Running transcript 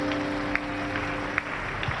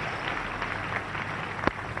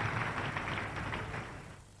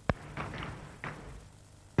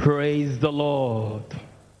Praise the Lord.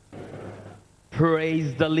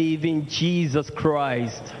 Praise the living Jesus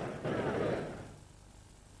Christ.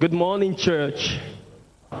 Good morning, church.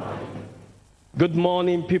 Good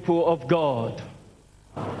morning, people of God.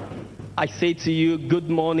 I say to you, good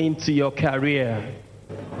morning to your career.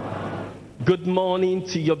 Good morning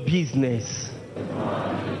to your business.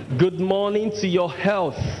 Good morning to your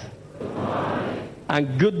health.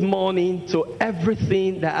 And good morning to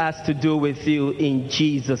everything that has to do with you in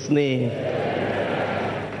Jesus' name.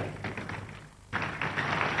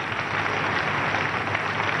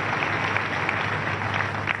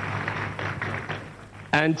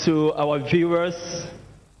 And to our viewers,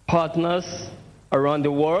 partners around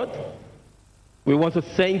the world, we want to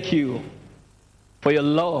thank you for your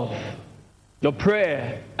love, your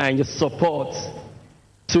prayer, and your support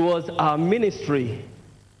towards our ministry,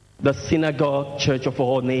 the Synagogue Church of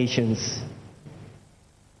All Nations.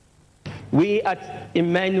 We at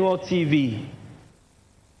Emmanuel TV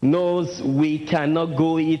knows we cannot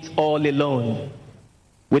go it all alone.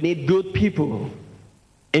 We need good people,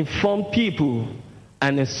 informed people,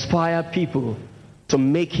 and inspire people to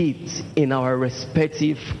make it in our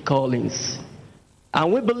respective callings.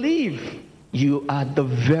 And we believe you are the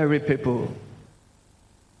very people.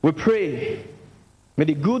 We pray, may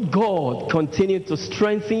the good God continue to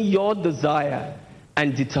strengthen your desire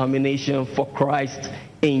and determination for Christ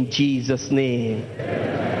in Jesus' name.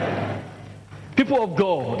 Amen. People of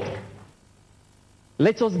God,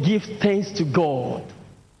 let us give thanks to God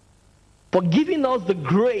for giving us the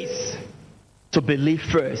grace to believe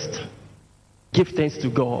first. Give thanks to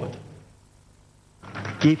God.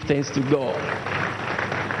 Give thanks to God.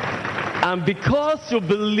 And because you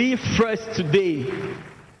believe first today,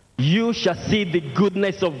 you shall see the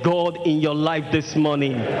goodness of God in your life this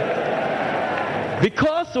morning.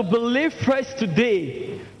 Because you believe first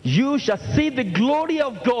today, you shall see the glory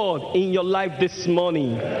of God in your life this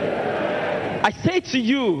morning. I say to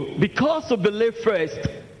you, because you believe first,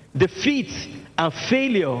 defeats and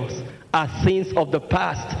failures are things of the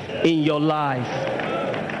past in your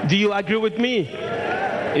life. Do you agree with me?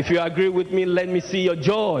 If you agree with me, let me see your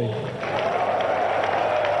joy.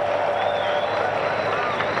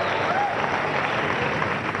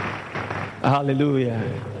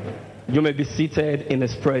 Hallelujah. You may be seated in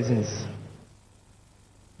His presence.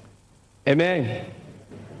 Amen.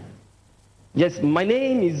 Yes, my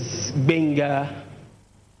name is Gbenga.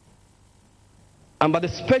 And by the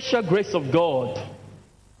special grace of God,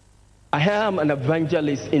 I am an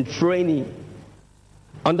evangelist in training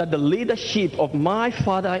under the leadership of my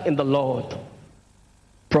father in the Lord,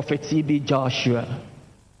 Prophet T.B. Joshua.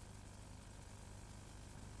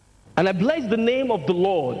 And I bless the name of the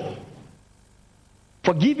Lord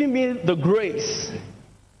for giving me the grace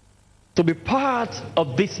to be part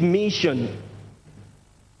of this mission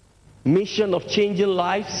of changing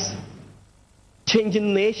lives,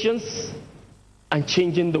 changing nations, and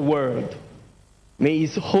changing the world. May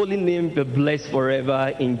His holy name be blessed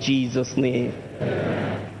forever in Jesus' name.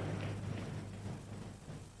 Amen.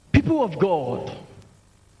 People of God,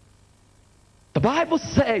 the Bible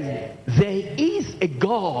says there is a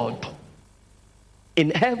God in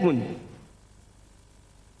heaven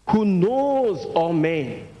who knows all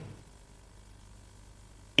men.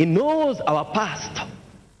 He knows our past,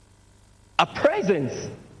 our present,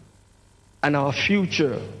 and our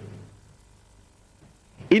future.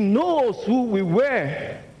 He knows who we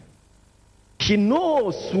were. He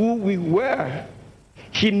knows who we were.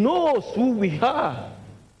 He knows who we are.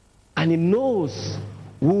 And He knows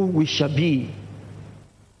who we shall be.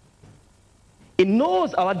 He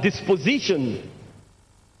knows our disposition.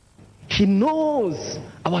 He knows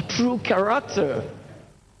our true character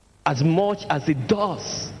as much as He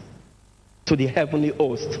does to the heavenly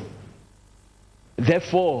host.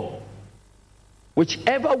 Therefore,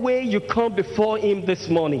 whichever way you come before Him this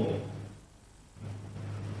morning,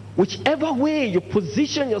 whichever way you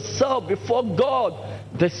position yourself before God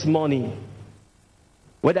this morning,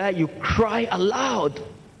 whether you cry aloud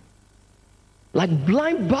like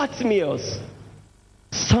blind Bartimaeus,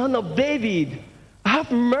 Son of David,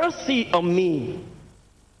 have mercy on me,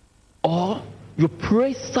 or you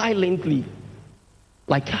pray silently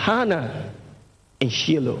like Hannah in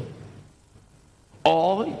Shiloh,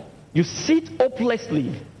 or you sit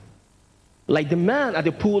hopelessly like the man at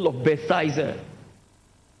the pool of Bethesda,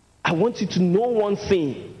 I want you to know one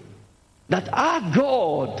thing, that our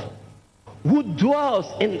God who dwells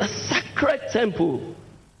in the sacred temple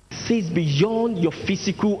sees beyond your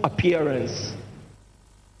physical appearance.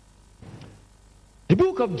 The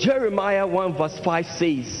book of Jeremiah 1 verse 5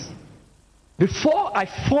 says, before I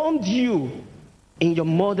formed you in your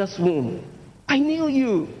mother's womb, I knew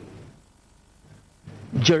you.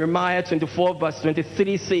 Jeremiah 24 verse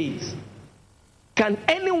 23 says, can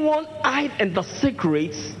anyone hide in the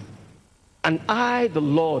secrets, and I, the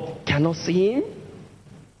Lord, cannot see him?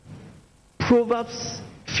 Proverbs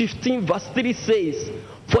 15 verse 3 says,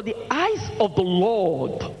 for the eyes of the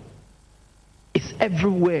Lord is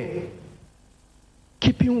everywhere,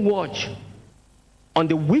 keeping watch on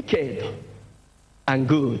the wicked and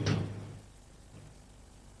good.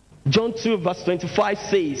 John 2 verse 25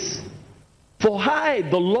 says, for I,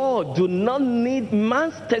 the Lord, do not need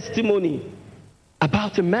man's testimony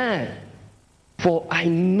about a man, for I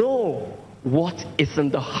know what is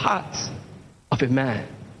in the heart of a man.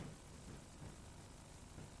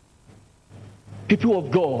 People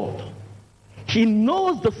of God, he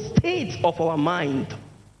knows the state of our mind.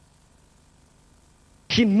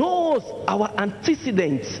 He knows our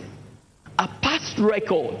antecedents, our past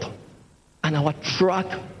record, and our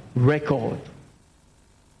track record.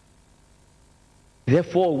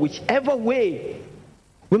 Therefore, whichever way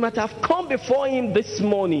we might have come before him this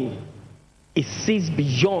morning, he sees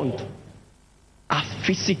beyond our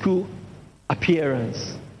physical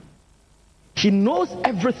appearance. He knows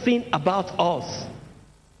everything about us.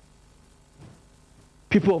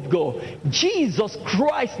 People of God, Jesus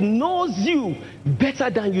Christ knows you better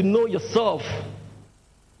than you know yourself.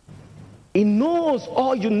 He knows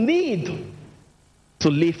all you need to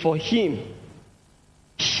live for him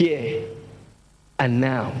here and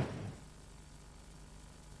now.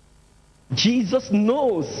 Jesus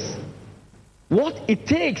knows what it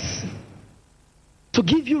takes to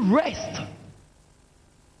give you rest.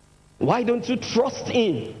 Why don't you trust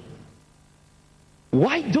him?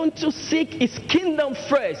 Why don't you seek his kingdom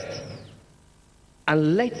first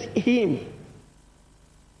and let him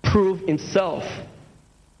prove himself?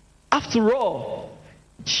 After all,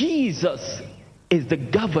 Jesus is the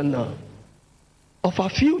governor of our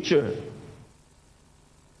future.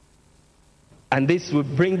 And this will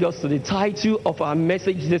bring us to the title of our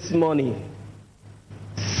message this morning.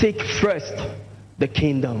 Seek first the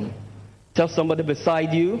kingdom. Tell somebody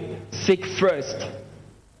beside you, seek first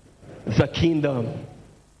the kingdom.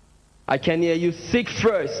 I can hear you. Seek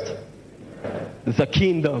first the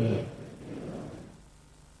kingdom.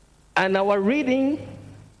 And our reading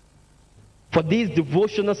for this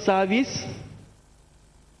devotional service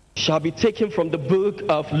shall be taken from the book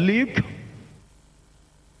of Luke.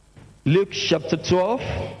 Luke chapter 12.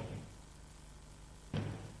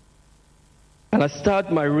 And I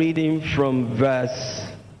start my reading from verse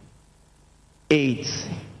 8.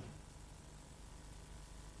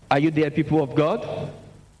 Are you there, people of God?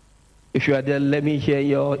 If you are there, let me hear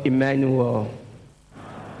your Emmanuel.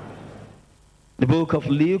 The book of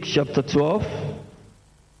Luke chapter 12,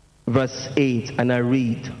 verse 8, and I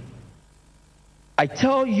read, I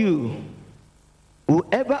tell you,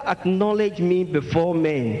 whoever acknowledges me before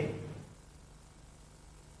men,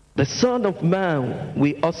 the Son of Man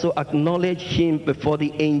will also acknowledge him before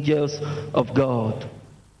the angels of God.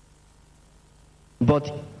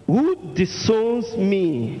 But who disowns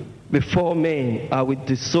me before men, I will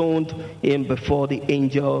disown him before the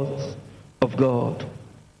angels of God.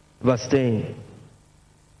 Verse 10.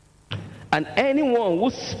 And anyone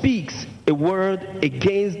who speaks a word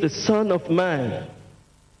against the Son of Man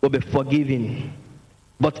will be forgiven.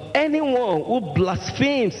 But anyone who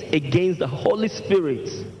blasphemes against the Holy Spirit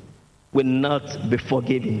will not be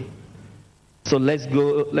forgiven. So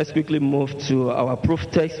let's quickly move to our proof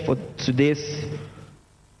text for today's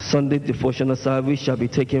Sunday devotional service. Shall be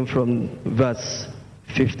taken from verse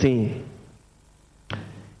 15.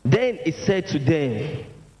 Then he said to them,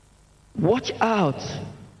 watch out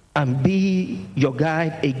and be your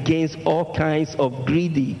guide against all kinds of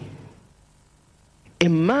greedy. A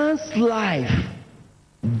man's life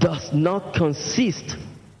does not consist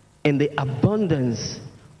in the abundance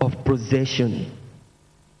of possession.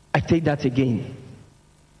 I take that again.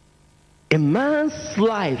 A man's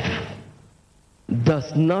life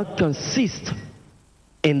does not consist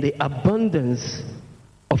in the abundance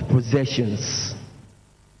of possessions.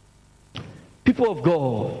 People of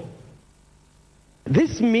God,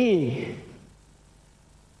 this means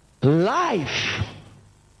life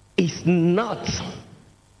is not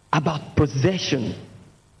about possession.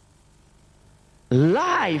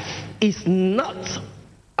 Life is not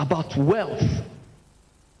about wealth.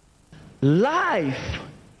 Life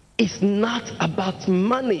is not about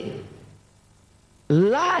money.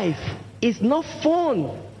 Life is not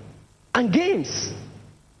fun and games.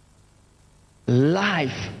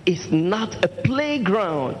 Life is not a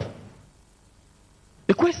playground.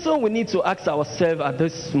 The question we need to ask ourselves at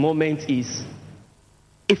this moment is,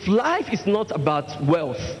 if life is not about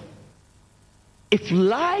wealth, if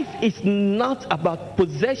life is not about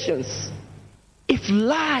possessions, if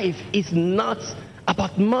life is not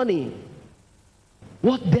about money,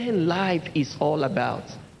 what then life is all about?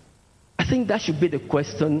 I think that should be the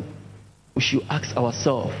question we should ask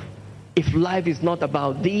ourselves. If life is not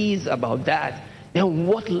about this, about that, then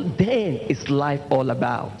what then is life all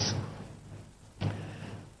about?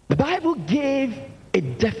 The Bible gave a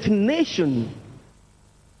definition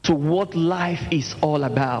to what life is all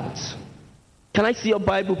about. Can I see your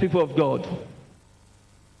Bible, people of God?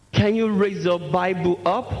 Can you raise your Bible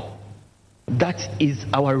up? That is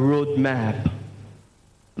our roadmap.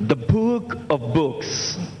 The book of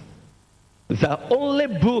books. The only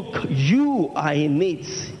book you are in it.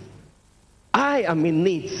 I am in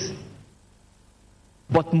it.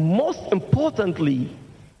 But most importantly,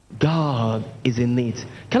 God is in it.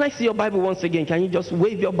 Can I see your Bible once again? Can you just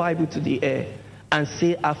wave your Bible to the air and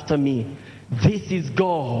say after me, this is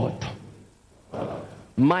God,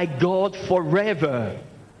 my God forever.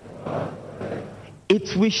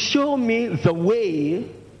 It will show me the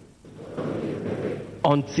way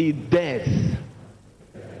until death.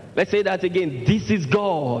 Let's say that again. This is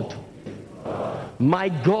God, my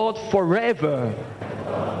God forever.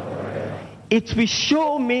 It will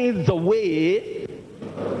show me the way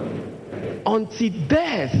until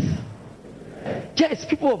death. Yes,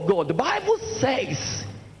 people of God, the Bible says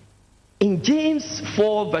in James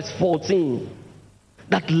 4 verse 14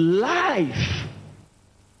 that life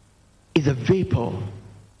is a vapor,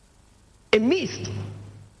 a mist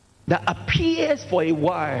that appears for a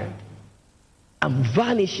while and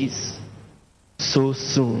vanishes so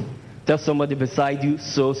soon. Tell somebody beside you,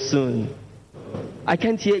 so soon. I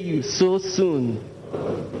can't hear you, so soon.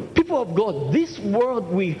 People of God, this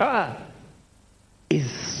world we have is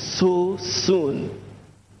so soon.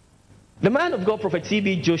 The man of God, Prophet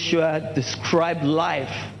T.B. Joshua, described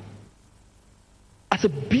life as a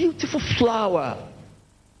beautiful flower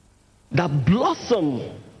that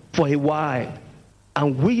blossomed for a while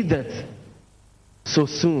and withered so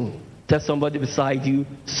soon. Tell somebody beside you,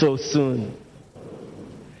 so soon.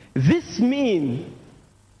 This means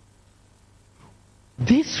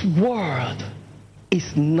this world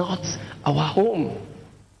is not our home.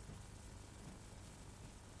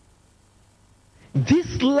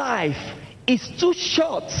 This life is too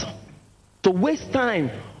short to waste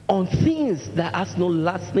time on things that has no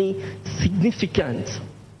lasting significance.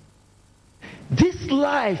 This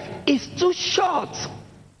life is too short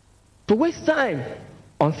to waste time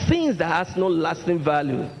on things that has no lasting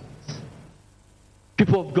value.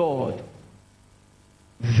 People of God,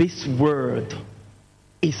 this world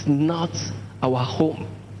is not our home.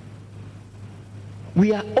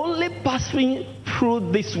 We are only passing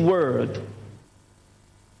through this world.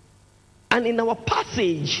 And in our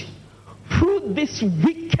passage through this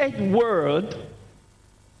wicked world,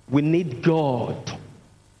 we need God.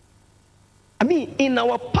 I mean, in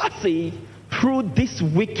our passage through this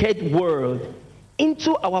wicked world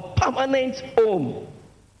into our permanent home,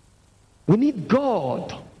 we need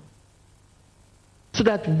God so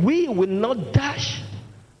that we will not dash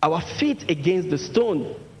our feet against the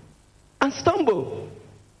stone and stumble.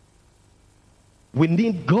 We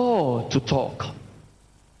need God to talk.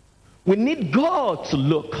 We need God to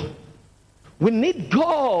look. We need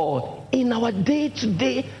God in our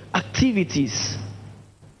day-to-day activities.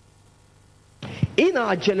 In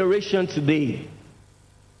our generation today,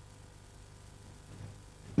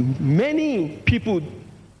 many people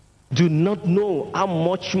do not know how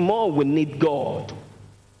much more we need God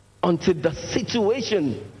until the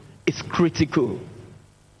situation is critical.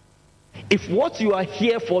 If what you are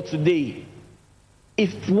here for today,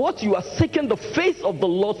 if what you are seeking the face of the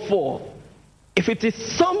Lord for, if it is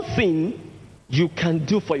something you can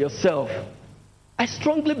do for yourself, I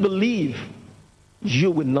strongly believe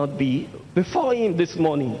you will not be before Him this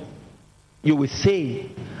morning. You will say,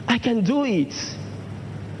 I can do it.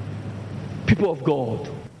 People of God,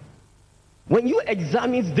 when you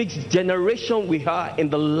examine this generation we are in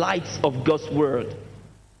the light of God's word,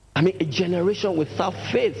 I mean a generation without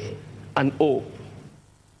faith and hope,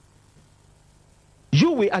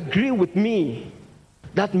 you will agree with me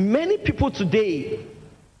that many people today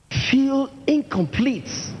feel incomplete.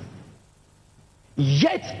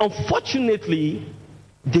 Yet, unfortunately,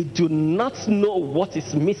 they do not know what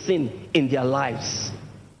is missing in their lives.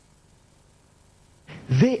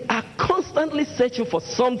 They are constantly searching for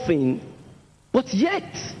something, but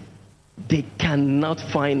yet they cannot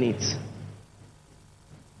find it.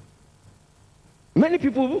 Many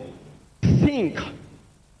people think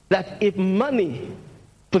that if money,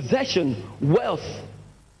 possession, wealth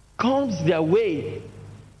comes their way,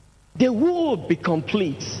 they will be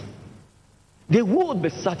complete. they would be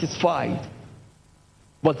satisfied.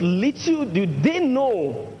 But little do they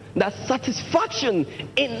know that satisfaction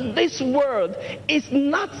in this world is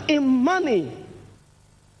not in money.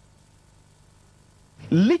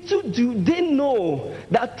 Little do they know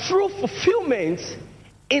that true fulfillment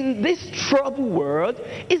in this troubled world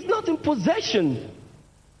is not in possession.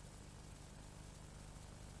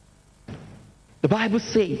 The Bible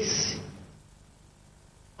says,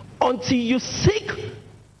 until you seek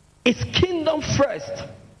His kingdom first,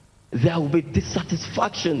 there will be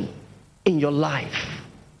dissatisfaction in your life.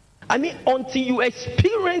 I mean, until you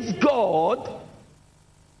experience God,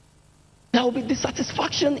 there will be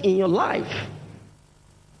dissatisfaction in your life.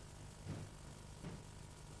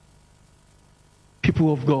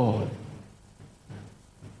 People of God,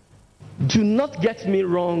 do not get me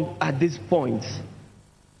wrong at this point.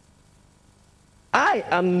 I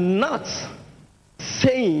am not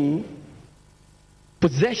saying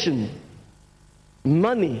possession,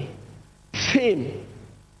 money, fame,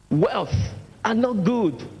 wealth are not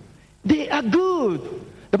good. They are good.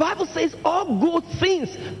 The Bible says all good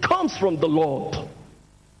things comes from the Lord.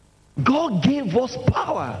 God gave us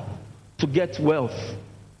power to get wealth.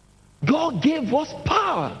 God gave us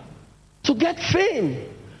power to get fame.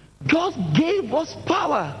 God gave us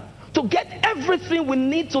power to get everything we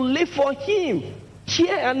need to live for Him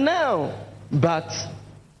here and now. But,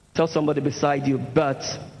 tell somebody beside you, but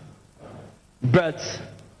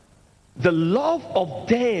the love of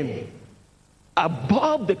them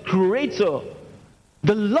above the Creator,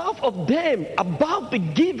 the love of them above the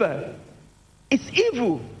Giver is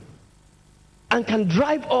evil and can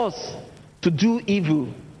drive us to do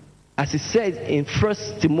evil. As it says in 1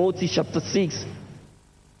 Timothy chapter 6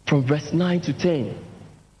 from verse 9 to 10.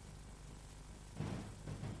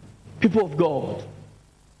 People of God,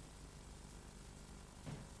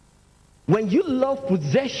 when you love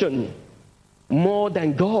possession more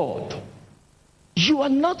than God, you are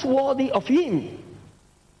not worthy of Him.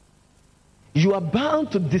 You are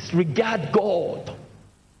bound to disregard God,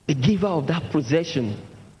 the giver of that possession.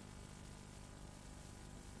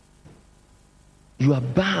 You are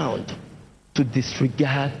bound to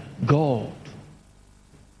disregard God.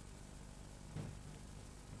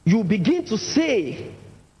 You begin to say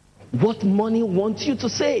what money wants you to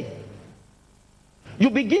say.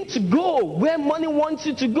 You begin to go where money wants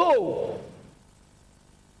you to go.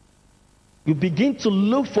 You begin to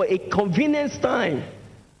look for a convenience time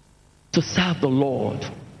to serve the Lord.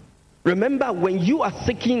 Remember, when you are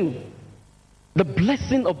seeking the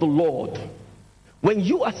blessing of the Lord, when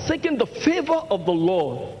you are seeking the favor of the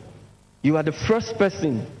Lord, you are the first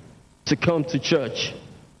person to come to church.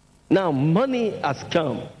 Now, money has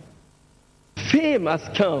come. Fame has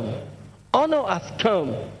come. Honor has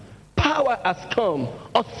come. Power has come.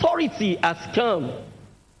 Authority has come.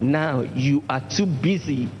 Now, you are too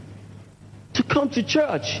busy to come to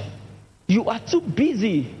church. You are too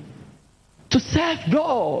busy to serve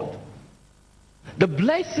God. The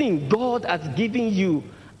blessing God has given you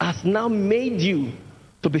has now made you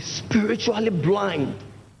to be spiritually blind,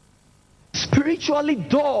 spiritually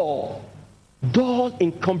dull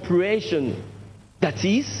in comprehension. That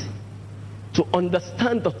is, to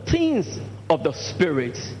understand the things of the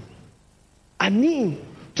Spirit. I mean,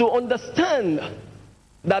 to understand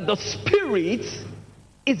that the Spirit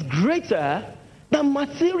is greater than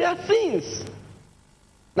material things.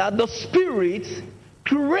 That the Spirit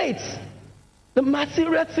creates the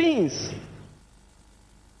material things.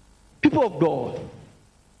 People of God,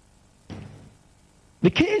 the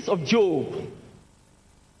case of Job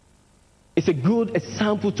is a good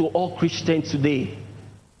example to all Christians today.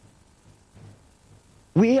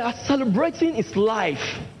 We are celebrating his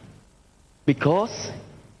life because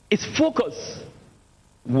his focus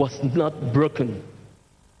was not broken.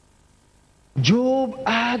 Job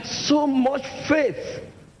had so much faith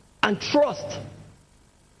and trust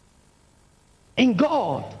in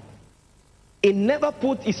God. He never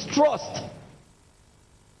put his trust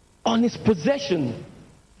on his possession.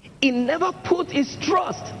 He never put his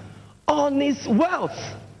trust on his wealth.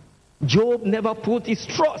 Job never put his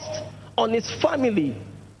trust on his family,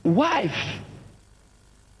 wife.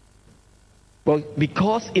 But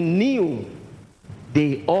because he knew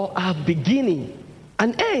they all have beginning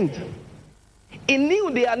and end. He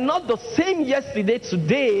knew they are not the same yesterday,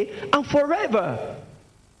 today, and forever.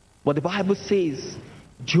 But the Bible says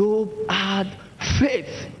Job had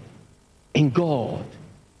faith in God.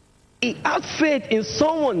 He had faith in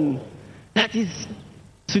someone that is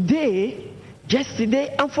today,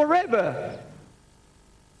 yesterday, and forever.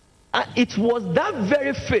 And it was that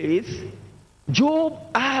very faith Job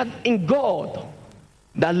had in God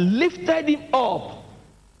that lifted him up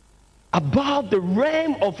above the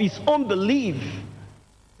realm of his unbelief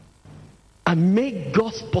and make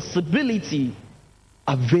God's possibility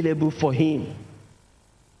available for him.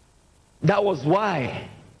 That was why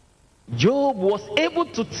Job was able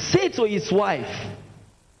to say to his wife,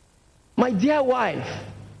 "My dear wife,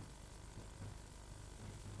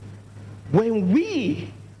 when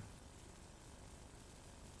he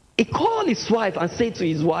called his wife and said to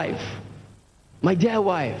his wife, 'My dear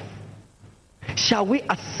wife, shall we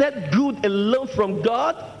accept good alone from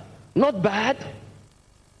God, not bad?'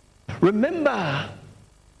 Remember,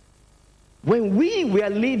 when we were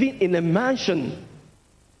living in a mansion,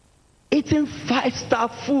 eating 5-star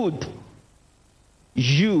food,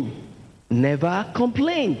 you never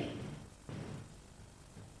complained.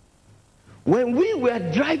 When we were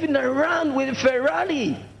driving around with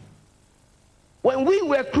Ferrari, when we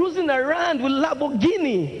were cruising around with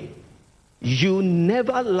Lamborghini, you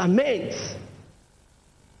never lament.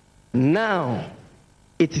 Now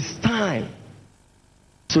it is time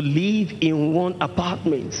to live in one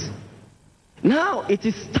apartment. Now it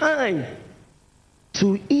is time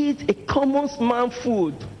to eat a common man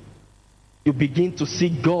food. You begin to see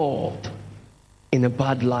God in a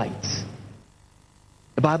bad light."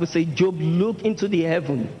 The Bible says Job looked into the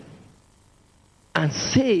heaven and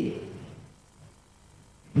say,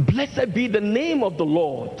 "Blessed be the name of the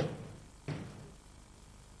Lord,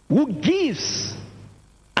 who gives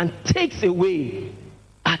and takes away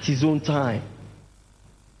at his own time."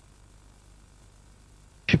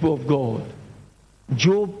 People of God,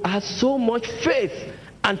 Job has so much faith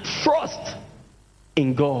and trust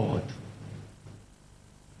in God.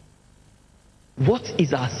 What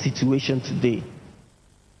is our situation today?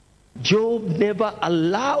 Job never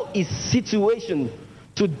allowed his situation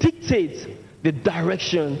to dictate the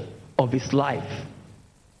direction of his life.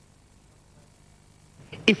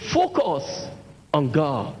 He focused on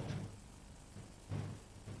God.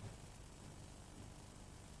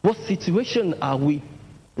 What situation are we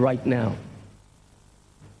right now?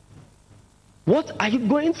 What are you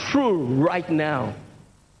going through right now?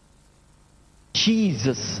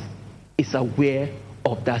 Jesus is aware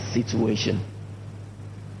of that situation.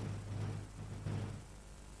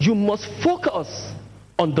 You must focus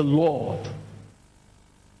on the Lord.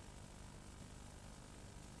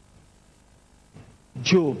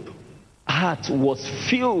 Job's heart was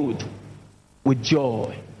filled with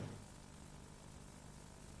joy.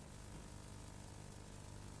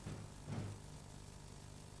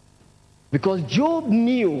 Because Job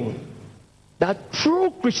knew that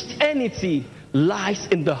true Christianity lies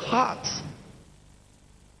in the heart,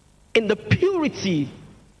 in the purity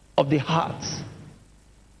of the heart.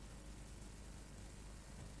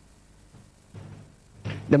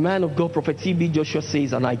 The man of God, Prophet T.B. Joshua,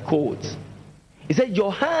 says, and I quote, he said,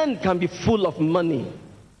 "Your hand can be full of money,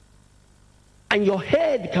 and your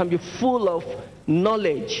head can be full of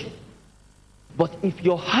knowledge, but if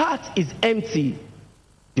your heart is empty,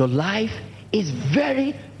 your life is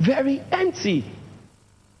very, very empty."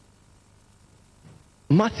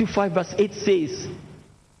 Matthew 5 verse 8 says,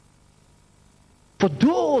 "For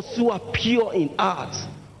those who are pure in heart,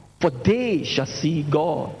 for they shall see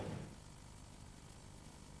God."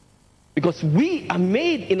 Because we are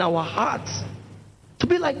made in our hearts to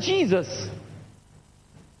be like Jesus.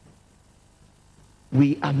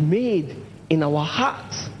 We are made in our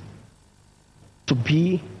hearts to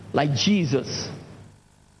be like Jesus.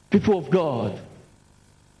 People of God,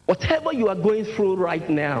 whatever you are going through right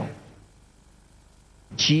now,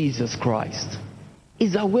 Jesus Christ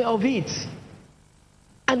is aware of it.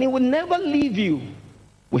 And he will never leave you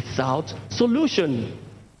without solution.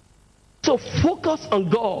 So focus on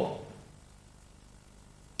God.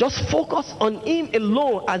 Just focus on him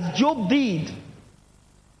alone, as Job did.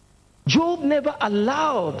 Job never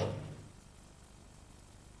allowed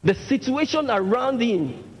the situation around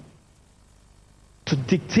him to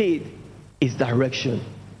dictate his direction.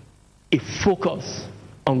 He focused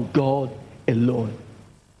on God alone.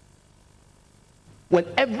 When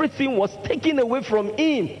everything was taken away from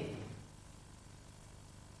him,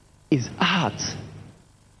 his heart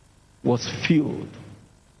was filled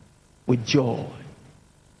with joy.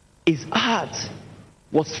 His heart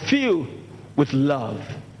was filled with love.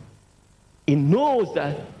 He knows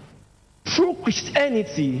that true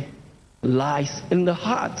Christianity lies in the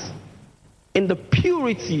heart, in the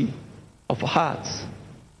purity of heart.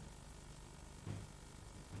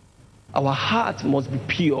 Our heart must be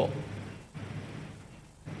pure.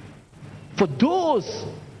 For those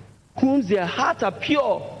whom their hearts are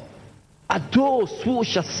pure are those who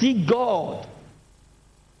shall see God.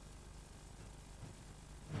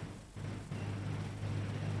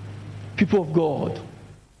 People of God,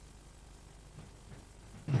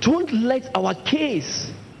 don't let our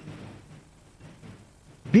case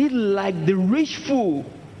be like the rich fool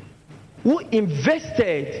who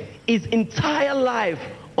invested his entire life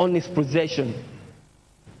on his possession.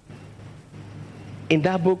 In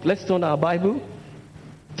that book, let's turn our Bible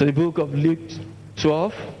to the book of Luke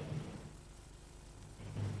 12.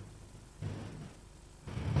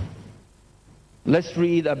 Let's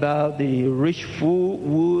read about the rich fool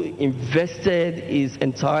who invested his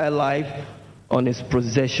entire life on his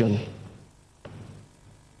possession.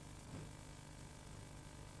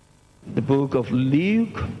 The book of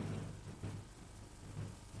Luke,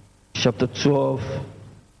 chapter 12,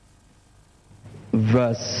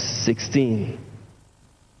 verse 16.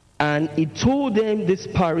 And he told them this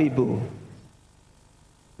parable.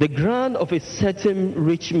 The ground of a certain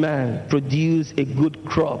rich man produced a good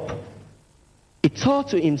crop. He thought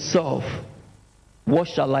to himself, what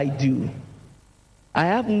shall I do? I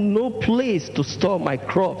have no place to store my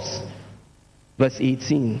crops. Verse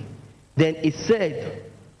 18. Then he said,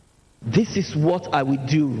 this is what I will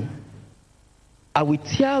do. I will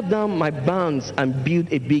tear down my barns and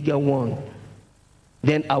build a bigger one.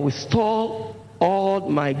 Then I will store all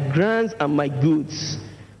my grants and my goods.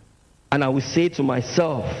 And I will say to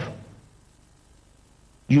myself,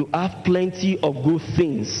 you have plenty of good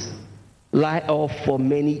things lie off for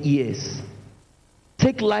many years.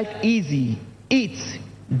 Take life easy, eat,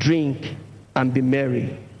 drink, and be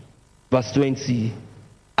merry. Verse 20.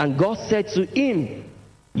 And God said to him,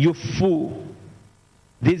 you fool,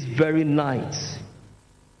 this very night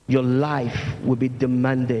your life will be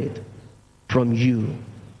demanded from you.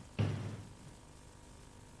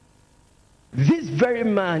 This very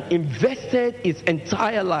man invested his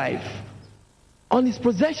entire life on his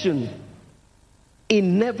possession. He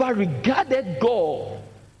never regarded God,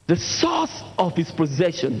 the source of his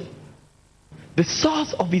possession, the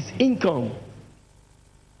source of his income.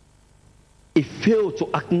 He failed to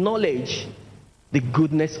acknowledge the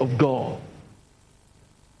goodness of God.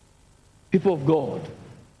 People of God,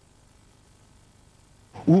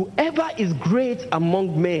 whoever is great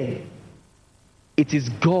among men, it is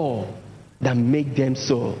God that make them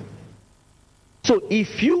so. So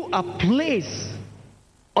if you are placed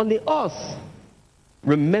on the earth,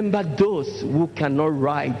 remember those who cannot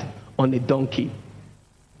ride on a donkey.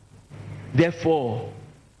 Therefore,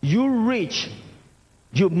 you rich,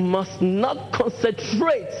 you must not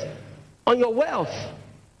concentrate on your wealth.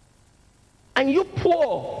 And you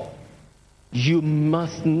poor, you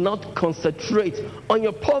must not concentrate on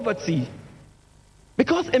your poverty.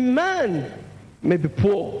 Because a man may be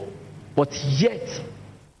poor, but yet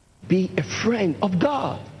be a friend of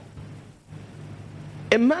God.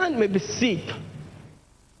 A man may be sick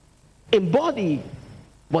in body,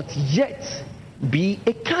 but yet be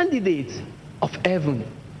a candidate of heaven.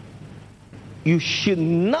 You should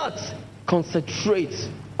not concentrate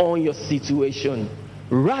on your situation.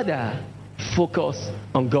 Rather, focus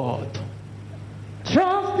on God.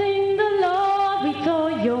 Trust in the Lord with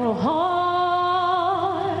all your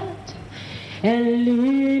heart and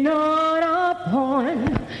lean not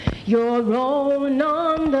upon your own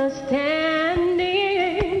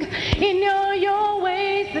understanding. In all your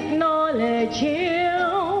ways acknowledge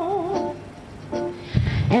Him,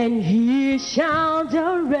 and He shall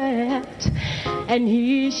direct,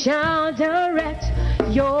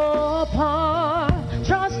 your path.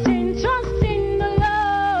 Trust in the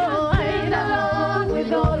Lord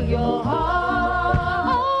with all your heart.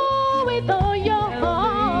 Oh, with all your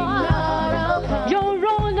heart. Your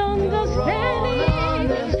own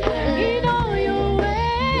understanding. In all your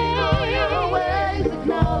ways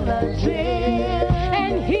acknowledge Him,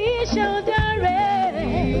 and He shall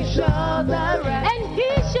direct. And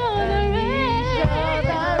He shall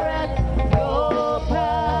direct your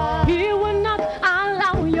path. He will not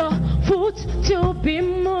allow your foot to be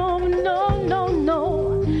moved. No.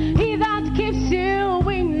 He that keeps you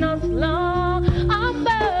in a slumber.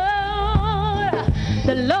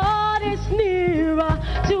 The Lord is nearer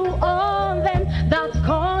to all them that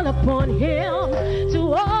call upon Him,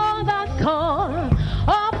 to all that call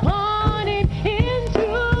upon Him in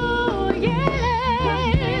truth. Yes,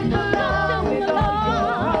 trust in the Lord.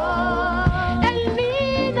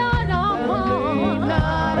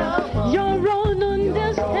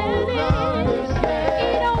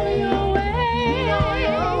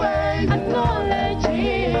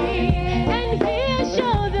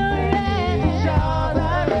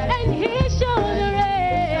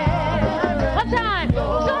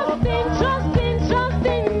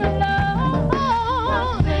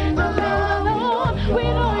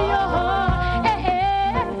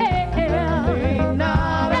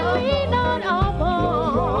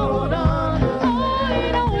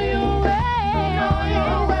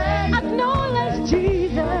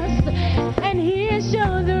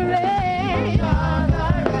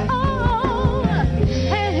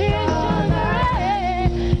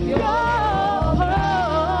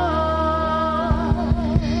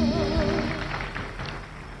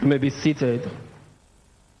 You may be seated.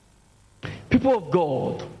 People of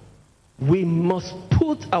God, we must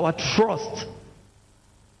put our trust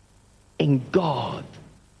in God.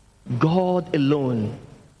 God alone.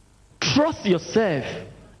 Trust yourself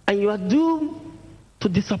and you are doomed to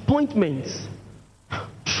disappointments.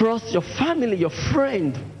 Trust your family, your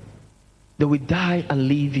friend. They will die and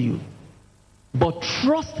leave you. But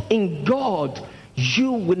trust in God.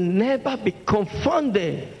 You will never be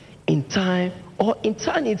confounded in time or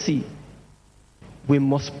eternity. We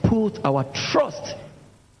must put our trust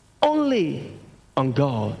only on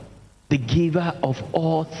God, the giver of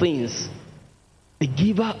all things, the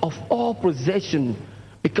giver of all possession,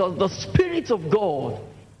 because the Spirit of God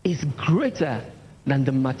is greater than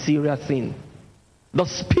the material thing. The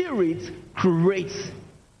Spirit creates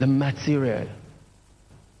the material.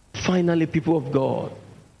 Finally, people of God,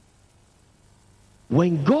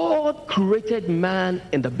 when God created man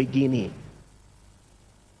in the beginning,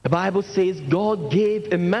 the Bible says God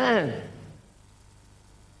gave a man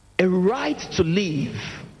a right to live.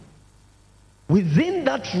 Within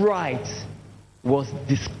that right was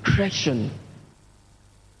discretion,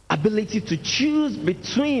 ability to choose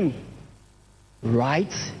between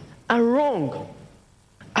right and wrong,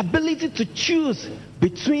 ability to choose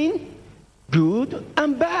between good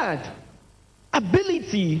and bad,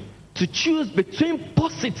 ability to choose between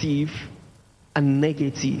positive and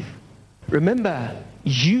negative. Remember,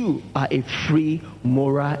 you are a free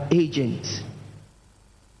moral agent.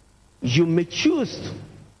 You may choose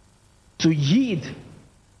to yield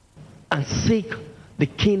and seek the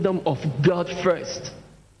kingdom of God first,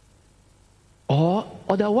 or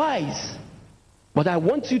otherwise. But I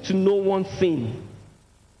want you to know one thing.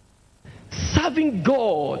 Serving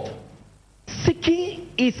God, seeking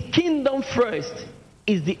His kingdom first,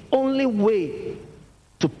 is the only way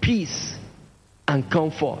to peace and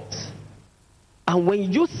comfort. And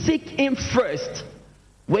when you seek Him first,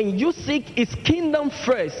 when you seek His kingdom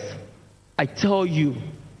first, I tell you,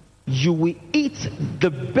 you will eat the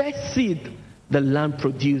best seed the land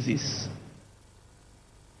produces.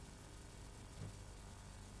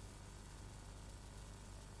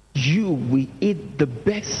 You will eat the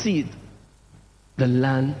best seed the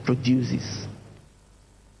land produces.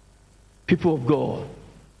 People of God,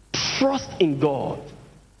 trust in God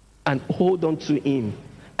and hold on to Him,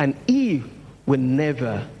 and He will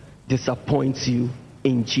never disappoint you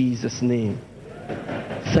in Jesus' name.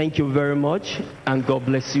 Thank you very much, and God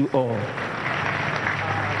bless you all.